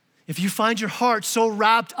 If you find your heart so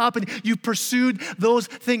wrapped up and you've pursued those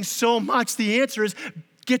things so much, the answer is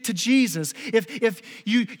get to Jesus. If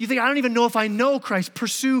you think, I don't even know if I know Christ,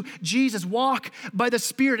 pursue Jesus. Walk by the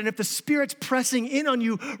Spirit. And if the Spirit's pressing in on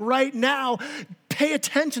you right now, pay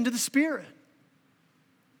attention to the Spirit.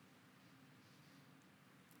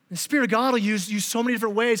 The Spirit of God will use so many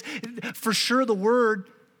different ways. For sure, the Word.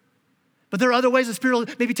 But there are other ways the Spirit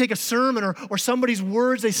will maybe take a sermon or somebody's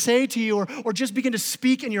words they say to you or just begin to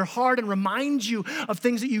speak in your heart and remind you of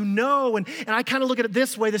things that you know. And I kind of look at it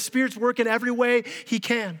this way. The Spirit's working every way He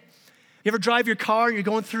can. You ever drive your car and you're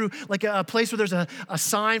going through like a place where there's a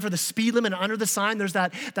sign for the speed limit, and under the sign there's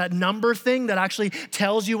that number thing that actually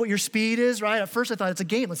tells you what your speed is, right? At first I thought it's a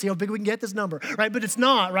game. Let's see how big we can get this number, right? But it's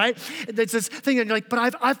not, right? It's this thing and you're like,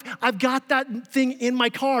 but I've got that thing in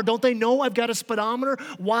my car. Don't they know I've got a speedometer?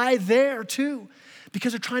 Why there too?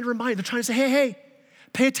 Because they're trying to remind you. They're trying to say, hey,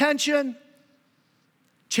 pay attention.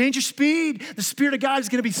 Change your speed. The Spirit of God is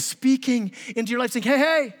going to be speaking into your life saying,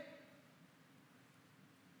 hey.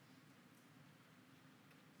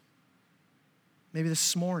 Maybe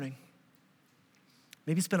this morning,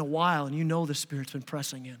 maybe it's been a while and you know the Spirit's been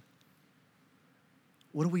pressing in.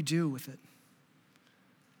 What do we do with it?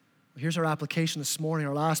 Well, here's our application this morning.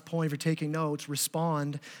 Our last point, if you're taking notes,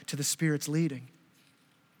 respond to the Spirit's leading.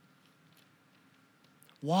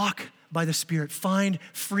 Walk by the Spirit. Find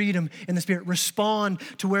freedom in the Spirit. Respond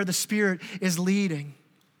to where the Spirit is leading.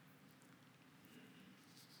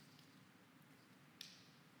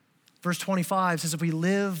 Verse 25 says, if we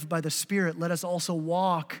live by the Spirit, let us also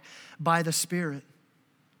walk by the Spirit.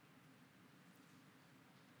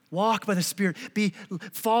 Walk by the Spirit.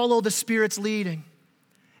 Follow the Spirit's leading.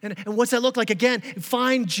 And what's that look like? Again,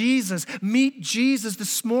 find Jesus. Meet Jesus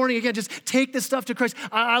this morning. Again, just take this stuff to Christ.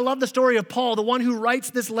 I love the story of Paul, the one who writes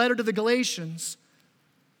this letter to the Galatians.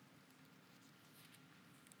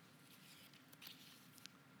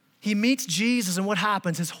 He meets Jesus, and what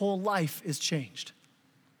happens? His whole life is changed.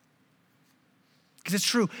 Because it's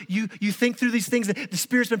true, you think through these things that the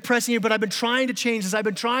Spirit's been pressing you, but I've been trying to change this, I've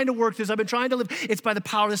been trying to work this, I've been trying to live. It's by the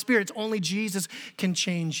power of the Spirit. It's only Jesus can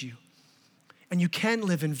change you. And you can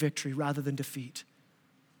live in victory rather than defeat.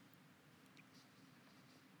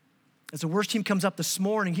 As the worst team comes up this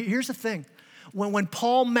morning, here's the thing. When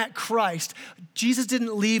Paul met Christ, Jesus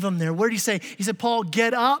didn't leave him there. What did he say? He said, Paul,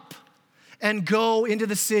 get up and go into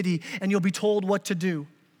the city and you'll be told what to do.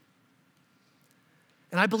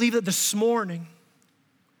 And I believe that this morning,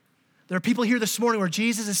 there are people here this morning where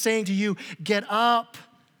Jesus is saying to you, get up,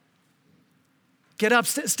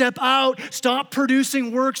 step out, stop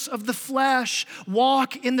producing works of the flesh,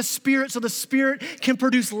 walk in the Spirit so the Spirit can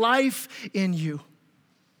produce life in you.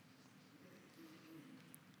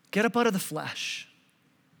 Get up out of the flesh.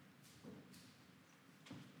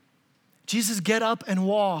 Jesus, get up and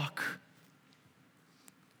walk.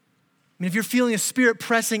 I mean, if you're feeling a Spirit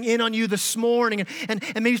pressing in on you this morning and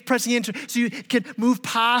maybe it's pressing into so you can move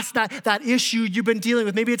past that issue you've been dealing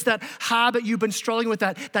with. Maybe it's that habit you've been struggling with,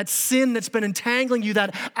 that sin that's been entangling you,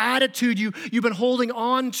 that attitude you've been holding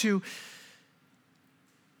on to.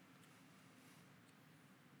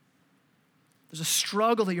 There's a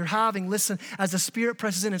struggle that you're having. Listen, as the Spirit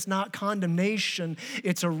presses in, it's not condemnation,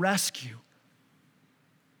 it's a rescue.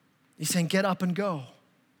 He's saying, get up and go.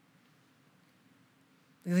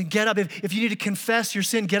 And then get up. If you need to confess your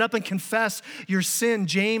sin, get up and confess your sin.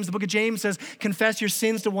 The book of James says, confess your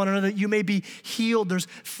sins to one another that you may be healed. There's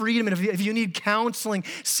freedom. And if you need counseling,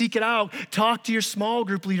 seek it out. Talk to your small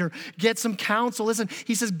group leader. Get some counsel. Listen,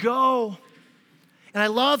 he says, go. And I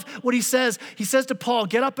love what he says. He says to Paul,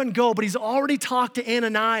 get up and go. But he's already talked to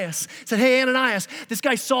Ananias. He said, hey, Ananias, this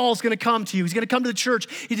guy Saul's going to come to you. He's going to come to the church.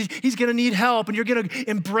 He's going to need help. And you're going to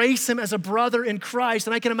embrace him as a brother in Christ.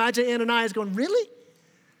 And I can imagine Ananias going, really?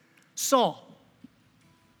 Saul.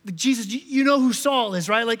 Jesus, you know who Saul is,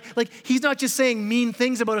 right? Like he's not just saying mean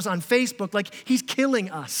things about us on Facebook. Like he's killing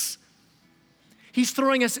us. He's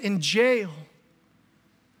throwing us in jail.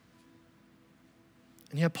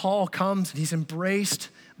 And yet Paul comes and he's embraced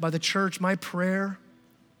by the church. My prayer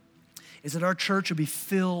is that our church would be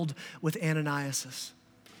filled with Ananiases.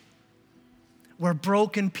 Where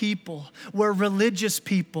broken people, where religious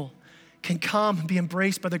people can come and be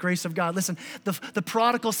embraced by the grace of God. Listen, the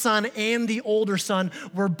prodigal son and the older son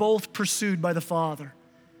were both pursued by the Father.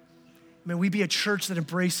 May we be a church that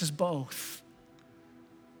embraces both.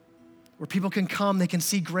 Where people can come, they can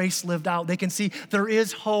see grace lived out. They can see there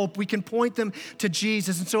is hope. We can point them to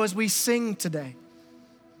Jesus. And so as we sing today,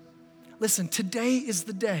 listen, today is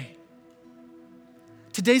the day.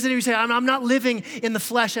 Today's the day we say, I'm not living in the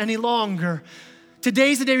flesh any longer.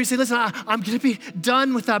 Today's the day we say, listen, I'm going to be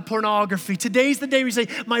done with that pornography. Today's the day we say,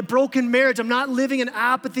 my broken marriage, I'm not living in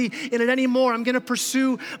apathy in it anymore. I'm going to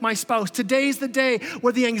pursue my spouse. Today's the day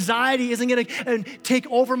where the anxiety isn't going to take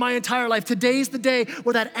over my entire life. Today's the day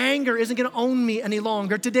where that anger isn't going to own me any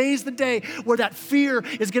longer. Today's the day where that fear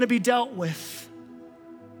is going to be dealt with.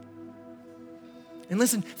 And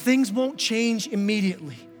listen, things won't change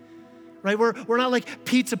immediately. Right? We're not like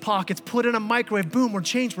pizza pockets, put in a microwave, boom, we're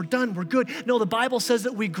changed, we're done, we're good. No, the Bible says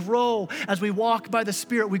that we grow as we walk by the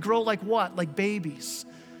Spirit. We grow like what? Like babies.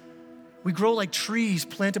 We grow like trees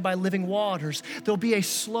planted by living waters. There'll be a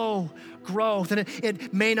slow growth, and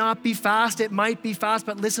it may not be fast, it might be fast,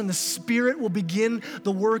 but listen, the Spirit will begin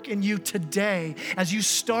the work in you today as you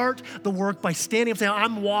start the work by standing up and saying,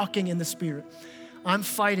 I'm walking in the Spirit. I'm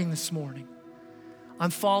fighting this morning.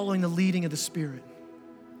 I'm following the leading of the Spirit.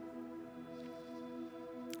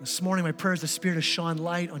 This morning, my prayer is the Spirit has shone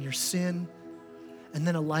light on your sin and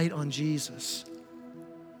then a light on Jesus.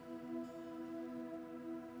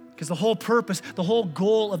 Because the whole purpose, the whole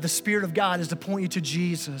goal of the Spirit of God is to point you to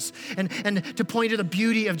Jesus and to point you to the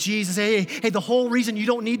beauty of Jesus. Hey, the whole reason you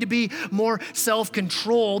don't need to be more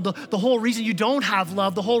self-controlled, the whole reason you don't have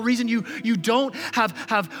love, the whole reason you don't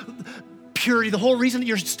have purity, the whole reason that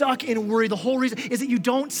you're stuck in worry, the whole reason is that you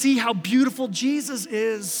don't see how beautiful Jesus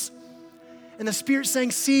is. And the Spirit's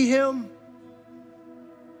saying, see him.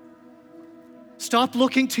 Stop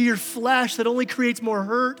looking to your flesh that only creates more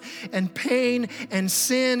hurt and pain and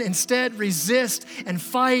sin. Instead, resist and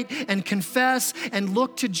fight and confess and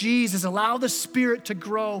look to Jesus. Allow the Spirit to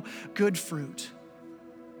grow good fruit.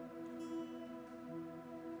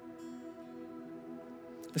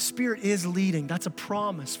 The Spirit is leading. That's a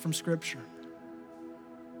promise from Scripture.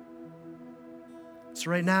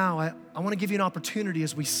 So right now, I want to give you an opportunity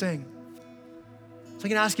as we sing. So I'm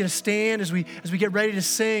going to ask you to stand as we get ready to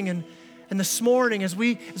sing. And this morning, as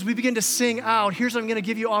we begin to sing out, here's what I'm going to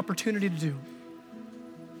give you opportunity to do.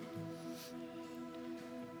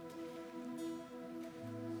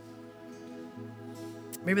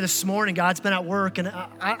 Maybe this morning God's been at work, and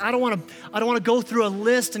I don't want to go through a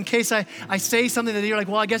list in case I say something that you're like,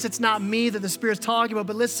 well, I guess it's not me that the Spirit's talking about.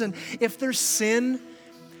 But listen, if there's sin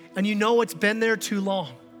and you know it's been there too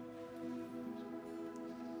long,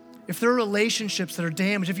 if there are relationships that are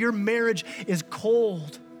damaged, if your marriage is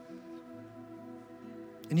cold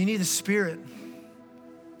and you need the Spirit,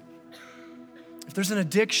 if there's an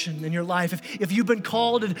addiction in your life, if you've been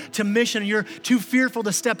called to mission and you're too fearful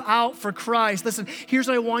to step out for Christ, listen, here's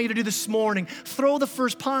what I want you to do this morning. Throw the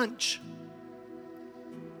first punch.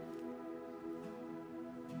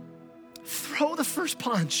 Throw the first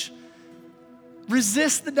punch.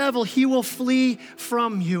 Resist the devil, he will flee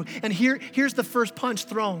from you. And here's the first punch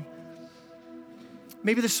thrown.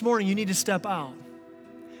 Maybe this morning you need to step out.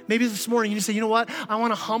 Maybe this morning you need to say, you know what? I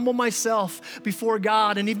want to humble myself before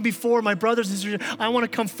God and even before my brothers and sisters. I want to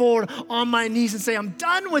come forward on my knees and say, I'm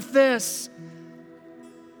done with this.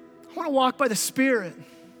 I want to walk by the Spirit.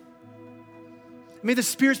 Maybe the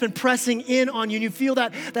Spirit's been pressing in on you and you feel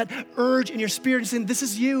that urge in your spirit and saying, this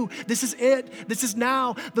is you, this is it, this is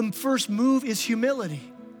now. The first move is humility.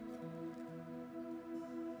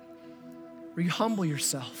 Where you humble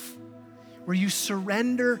yourself, where you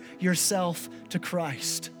surrender yourself to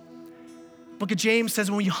Christ. Book of James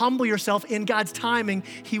says when you humble yourself in God's timing,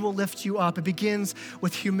 he will lift you up. It begins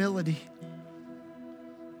with humility.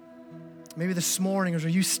 Maybe this morning, as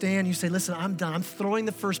you stand, you say, listen, I'm done. I'm throwing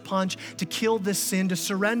the first punch to kill this sin, to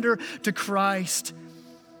surrender to Christ.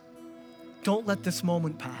 Don't let this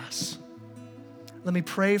moment pass. Let me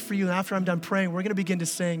pray for you. And after I'm done praying, we're going to begin to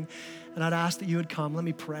sing. And I'd ask that you would come. Let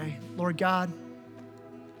me pray. Lord God,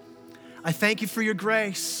 I thank you for your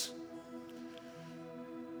grace.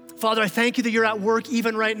 Father, I thank you that you're at work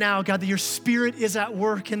even right now, God, that your Spirit is at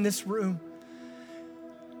work in this room.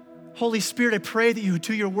 Holy Spirit, I pray that you would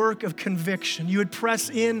do your work of conviction. You would press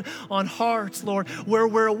in on hearts, Lord, where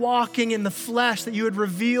we're walking in the flesh, that you would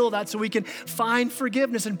reveal that so we can find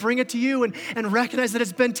forgiveness and bring it to you and recognize that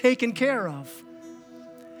it's been taken care of.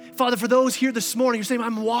 Father, for those here this morning who are saying,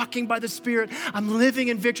 I'm walking by the Spirit, I'm living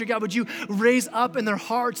in victory, God, would you raise up in their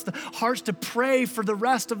hearts, the hearts to pray for the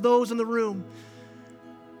rest of those in the room?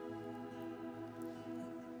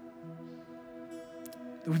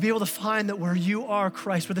 That we'd be able to find that where you are,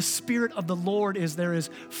 Christ, where the Spirit of the Lord is, there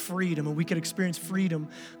is freedom, and we could experience freedom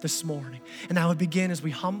this morning. And that would begin as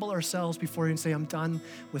we humble ourselves before you and say, I'm done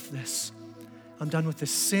with this. I'm done with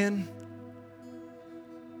this sin.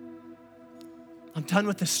 I'm done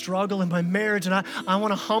with the struggle in my marriage, and I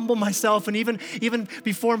want to humble myself, and even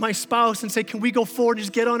before my spouse, and say, can we go forward and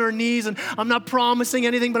just get on our knees? And I'm not promising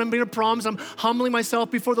anything, but I'm going to promise I'm humbling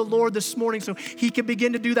myself before the Lord this morning so he can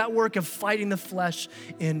begin to do that work of fighting the flesh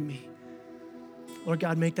in me. Lord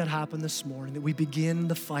God, make that happen this morning, that we begin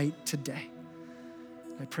the fight today.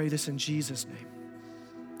 I pray this in Jesus' name.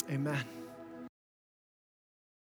 Amen.